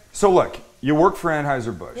word. So look, you work for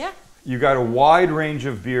Anheuser-Busch. Yeah. You got a wide range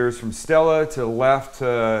of beers from Stella to Left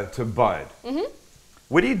to Bud. Mm-hmm.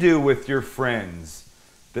 What do you do with your friends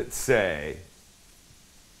that say,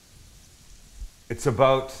 It's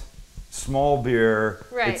about small beer.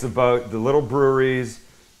 Right. It's about the little breweries.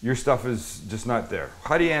 Your stuff is just not there.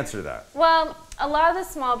 How do you answer that? Well, a lot of the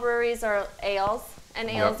small breweries are ales, and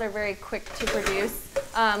ales Yep. are very quick to produce.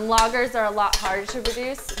 Lagers are a lot harder to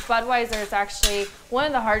produce. Budweiser is actually one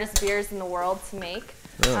of the hardest beers in the world to make.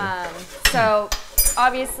 So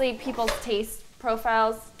obviously people's taste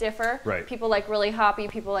profiles differ. Right. People like really hoppy,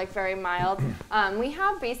 people like very mild. We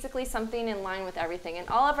have basically something in line with everything. And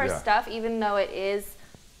all of our Yeah. stuff, even though it is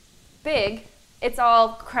big, it's all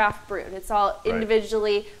craft brewed. It's all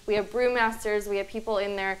individually. We have brewmasters. We have people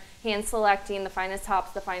in there hand selecting the finest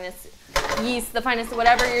hops, the finest yeast, the finest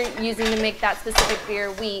whatever you're using to make that specific beer,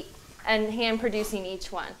 wheat, and hand producing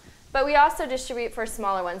each one. But we also distribute for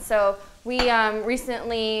smaller ones. So we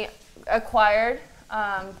recently acquired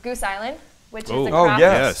Goose Island, which is a Oh, craft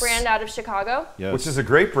yes. brand out of Chicago. Yes. Which is a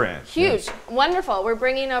great brand. Huge, wonderful. We're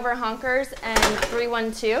bringing over Honkers and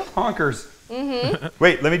 312. Honkers.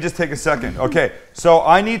 Wait, let me just take a second. Okay, so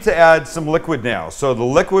I need to add some liquid now. So the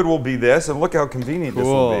liquid will be this, and look how convenient this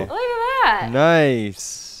will Cool. be. Look at that.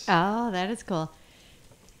 Nice. Oh, that is cool.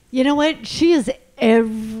 You know what? She is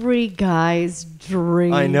every guy's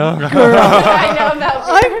dream. I know. girl. I know about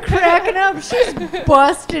I'm cracking up. She's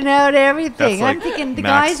busting out everything. That's I'm like thinking the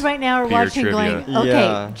Max guys right now are beer watching trivia. going, okay,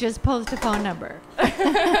 Yeah. just post a phone number.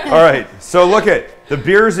 All right, so look at the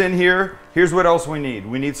beer's in here. Here's what else we need.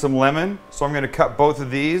 We need some lemon. So I'm going to cut both of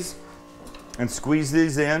these and squeeze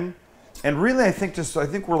these in. And really, I think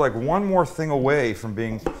we're like one more thing away from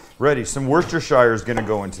being ready. Some Worcestershire is going to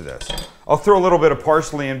go into this. I'll throw a little bit of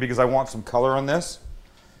parsley in because I want some color on this.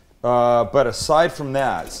 But aside from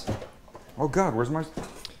that, oh God, where's my?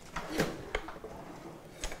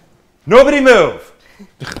 Nobody move.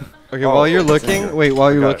 Okay, Oh, while you're it's in looking, here. wait,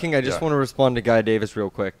 while you're Got it, looking, I just yeah. want to respond to Guy Davis real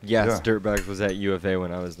quick. Yes, Yeah. Dirtbags was at U of A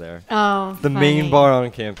when I was there. Oh, The main funny. bar on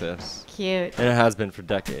campus. Cute. And it has been for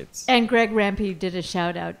decades. And Greg Rampey did a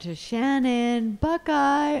shout out to Shannon,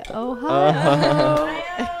 Buckeye, Ohio.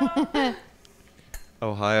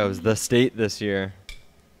 Ohio's the state this year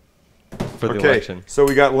for the Okay, election. so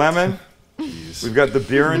we got lemon. Jeez. We've got the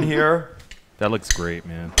beer in here. That looks great,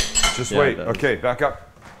 man. Just Yeah, wait. it does. Okay, back up.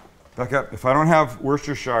 Back up. If I don't have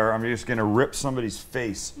Worcestershire, I'm just going to rip somebody's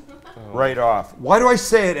face right off. Why do I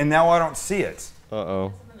say it and now I don't see it?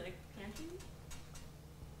 Uh-oh.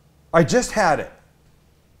 I just had it.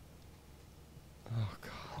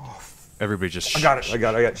 Everybody just. I got it. I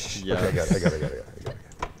got it. Shh. Yeah. Okay, I got it.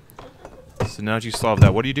 So now that you solved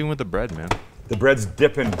that, what are you doing with the bread, man? The bread's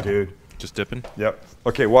dipping, dude. Just dipping? Yep.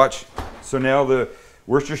 Okay, watch. So now the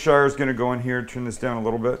Worcestershire is going to go in here. Turn this down a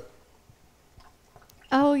little bit.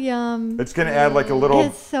 Oh, yum. It's going to add like a little.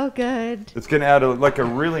 It's so good. It's going to add like a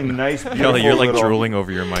really nice. Kelly, you're like little- drooling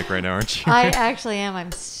over your mic right now, aren't you? I actually am.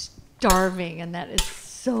 I'm starving, and that is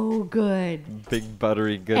so good. Big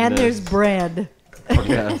buttery goodness. And there's bread.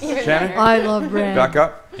 Yes. Even Shannon? better. I love bread. Back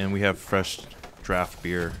up. And we have fresh draft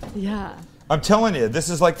beer. Yeah. I'm telling you, this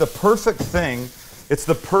is like the perfect thing. It's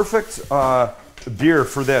the perfect beer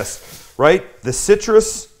for this, right? The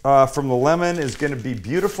citrus from the lemon is going to be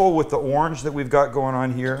beautiful with the orange that we've got going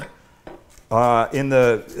on here in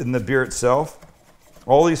the beer itself.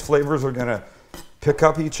 All these flavors are going to pick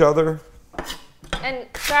up each other. And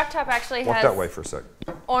Draft Top actually Walk has that way for a sec.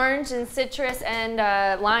 orange and citrus and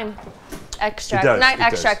lime extract. It does, Not it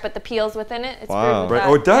does. extract, but the peels within it. It's Wow. brewed with Right? that.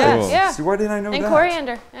 Oh, it does. Yeah. yeah. See, why didn't I know And that?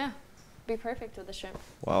 coriander. Yeah. Be perfect with the shrimp.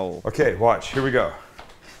 Wow. Okay, watch. Here we go.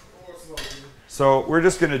 So we're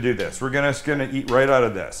just going to do this. We're just going to eat right out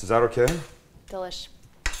of this. Is that okay? Delish.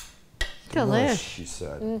 Delish. She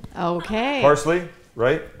said. Okay. Parsley,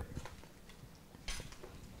 right?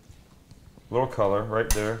 Little color right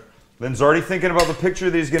there. Lynn's already thinking about the picture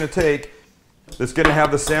that he's going to take that's going to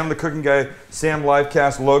have the Sam the Cooking Guy, Sam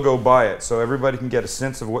Livecast logo by it, so everybody can get a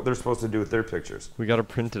sense of what they're supposed to do with their pictures. We got to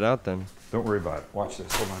print it out then. Don't worry about it. Watch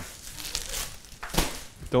this. Hold on.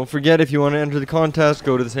 Don't forget, if you want to enter the contest,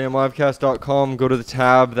 go to thesamlivecast.com, go to the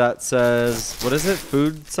tab that says, what is it?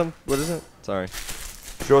 What is it? Sorry.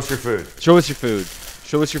 Show us your food. Show us your food.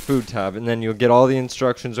 Show us your food tab, and then you'll get all the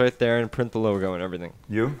instructions right there and print the logo and everything.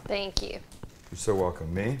 You? Thank you. You're so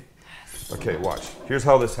welcome. Me? Okay, watch. Here's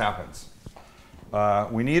how this happens.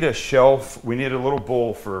 We need a shelf. We need a little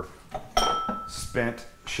bowl for spent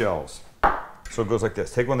shells. So it goes like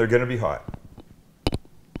this. Take one. They're going to be hot.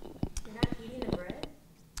 You're not eating the bread?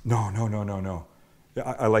 No.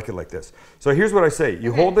 Yeah, I like it like this. So here's what I say.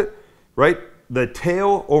 You hold it, right? The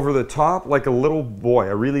tail over the top like a little boy,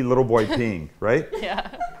 a really little boy peeing, right? Yeah.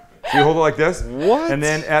 So you hold it like this. What? And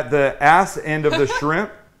then at the ass end of the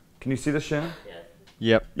shrimp, can you see this, Shannon?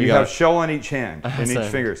 Yep. You got have it. shell on each hand, in each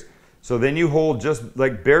Same. fingers. So then you hold just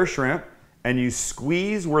like bare shrimp, and you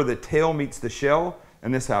squeeze where the tail meets the shell,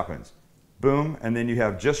 and this happens. Boom, and then you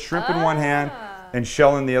have just shrimp in one hand and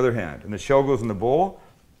shell in the other hand. And the shell goes in the bowl.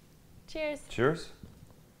 Cheers. Cheers.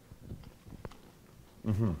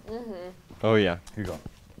 Oh yeah. Here you go.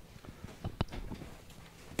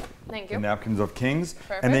 Thank The you. napkins of kings.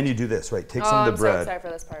 Perfect. And then you do this, right? Take Oh, some of I'm the so bread. excited for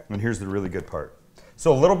this part. And here's the really good part.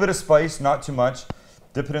 So a little bit of spice, not too much.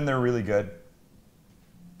 Dip it in there really good.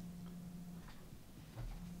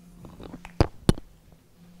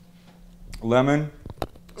 Lemon,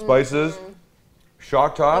 spices,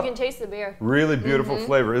 shock You top. can taste the beer. Really beautiful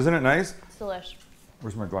flavor. Isn't it nice? It's delish.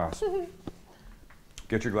 Where's my glass?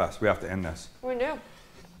 Get your glass. We have to end this. We do.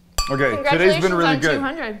 Okay, Congratulations today's been really on good.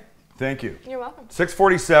 200. Thank you. You're welcome.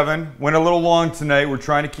 6:47. Went a little long tonight. We're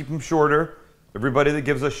trying to keep them shorter. Everybody that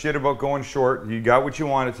gives us shit about going short, you got what you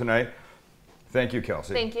wanted tonight. Thank you,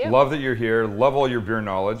 Kelsey. Thank you. Love that you're here. Love all your beer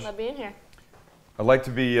knowledge. Love being here. I'd like to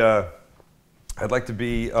be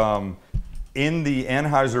in the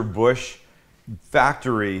Anheuser-Busch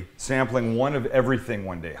factory sampling one of everything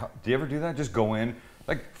one day. Do you ever do that? Just go in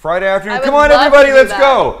like Friday afternoon. I Come would on, love everybody, to do let's that.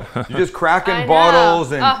 go. You're just I cracking know.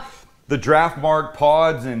 bottles and Oh. the Draftmark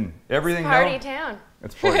pods and everything. Party now. town.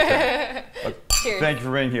 It's party time. Cheers. Thank you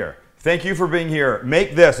for being here. Thank you for being here.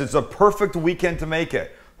 Make this. It's a perfect weekend to make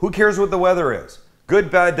it. Who cares what the weather is? Good,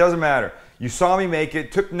 bad, doesn't matter. You saw me make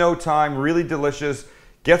it. Took no time. Really delicious.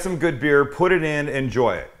 Get some good beer. Put it in.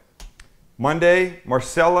 Enjoy it. Monday,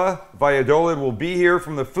 Marcella Valladolid will be here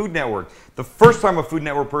from the Food Network. The first time a Food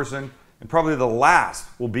Network person, and probably the last,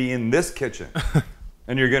 will be in this kitchen.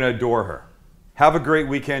 And you're going to adore her. Have a great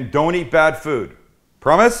weekend. Don't eat bad food.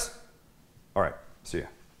 Promise? All right. See ya.